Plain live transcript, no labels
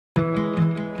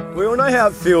We all know how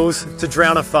it feels to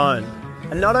drown a phone.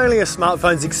 And not only are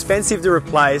smartphones expensive to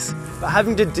replace, but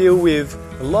having to deal with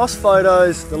the lost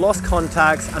photos, the lost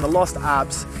contacts, and the lost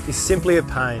apps is simply a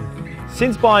pain.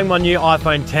 Since buying my new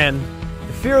iPhone 10,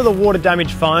 the fear of the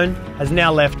water-damaged phone has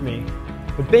now left me.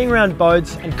 But being around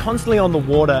boats and constantly on the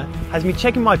water has me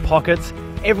checking my pockets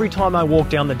every time I walk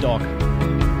down the dock.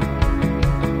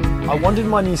 I wanted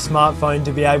my new smartphone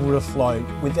to be able to float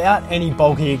without any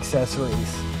bulky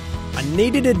accessories. I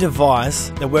needed a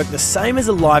device that worked the same as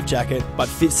a life jacket but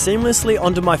fit seamlessly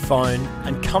onto my phone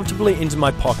and comfortably into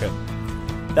my pocket.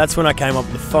 That's when I came up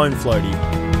with the Phone Floaty.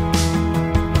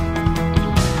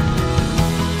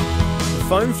 The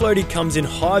Phone Floaty comes in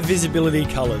high visibility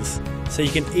colours, so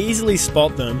you can easily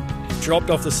spot them if dropped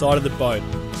off the side of the boat.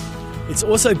 It's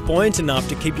also buoyant enough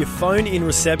to keep your phone in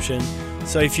reception,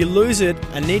 so if you lose it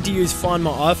and need to use Find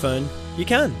My iPhone, you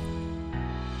can.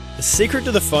 The secret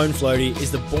to the Phone Floaty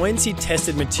is the buoyancy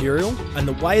tested material and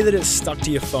the way that it's stuck to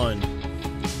your phone.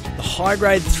 The high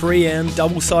grade 3M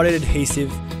double-sided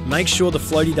adhesive makes sure the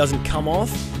floaty doesn't come off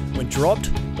when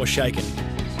dropped or shaken.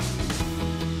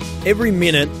 Every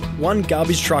minute, 1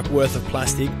 garbage truck worth of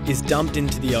plastic is dumped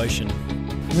into the ocean.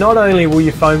 Not only will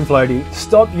your Phone Floaty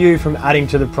stop you from adding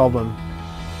to the problem,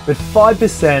 but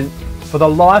 5% for the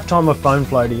lifetime of Phone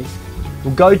Floaty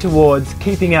will go towards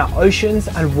keeping our oceans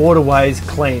and waterways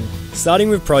clean. Starting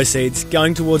with proceeds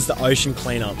going towards the ocean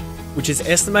cleanup, which is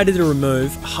estimated to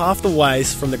remove half the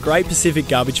waste from the Great Pacific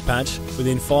Garbage Patch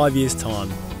within 5 years' time.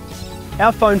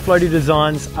 Our Phone Floaty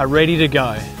designs are ready to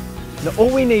go. Now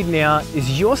all we need now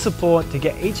is your support to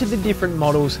get each of the different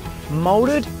models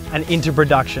moulded and into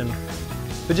production.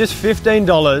 For just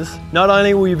 $15, not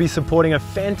only will you be supporting a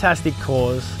fantastic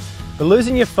cause, but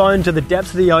losing your phone to the depths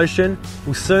of the ocean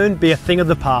will soon be a thing of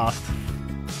the past.